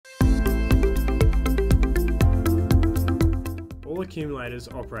accumulators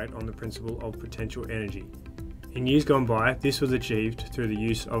operate on the principle of potential energy. In years gone by, this was achieved through the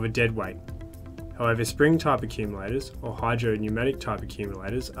use of a dead weight. However, spring-type accumulators or hydro-pneumatic type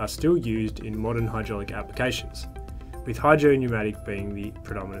accumulators are still used in modern hydraulic applications, with hydro-pneumatic being the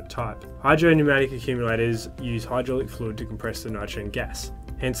predominant type. Hydro-pneumatic accumulators use hydraulic fluid to compress the nitrogen gas,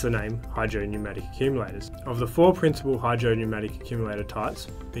 hence the name hydro-pneumatic accumulators. Of the four principal hydro-pneumatic accumulator types,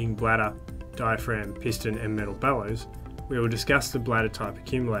 being bladder, diaphragm, piston and metal bellows, we will discuss the bladder-type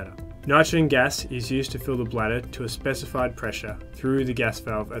accumulator. Nitrogen gas is used to fill the bladder to a specified pressure through the gas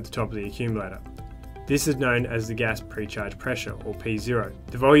valve at the top of the accumulator. This is known as the gas pre-charge pressure, or P0.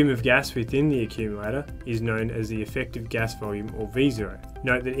 The volume of gas within the accumulator is known as the effective gas volume, or V0.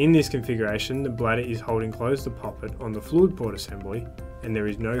 Note that in this configuration, the bladder is holding closed the poppet on the fluid port assembly, and there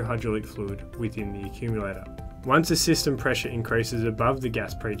is no hydraulic fluid within the accumulator. Once the system pressure increases above the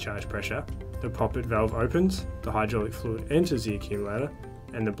gas pre-charge pressure, the poppet valve opens, the hydraulic fluid enters the accumulator,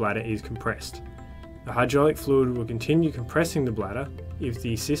 and the bladder is compressed. The hydraulic fluid will continue compressing the bladder if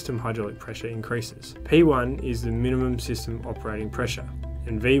the system hydraulic pressure increases. P1 is the minimum system operating pressure,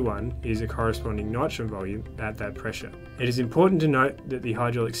 and V1 is a corresponding nitrogen volume at that pressure. It is important to note that the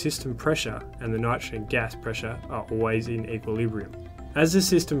hydraulic system pressure and the nitrogen gas pressure are always in equilibrium. As the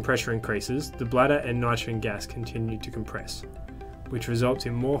system pressure increases, the bladder and nitrogen gas continue to compress, which results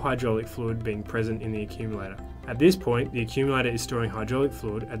in more hydraulic fluid being present in the accumulator. At this point, the accumulator is storing hydraulic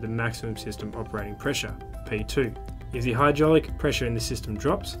fluid at the maximum system operating pressure, P2. If the hydraulic pressure in the system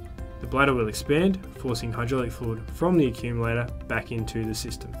drops, the bladder will expand, forcing hydraulic fluid from the accumulator back into the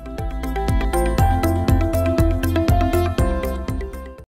system.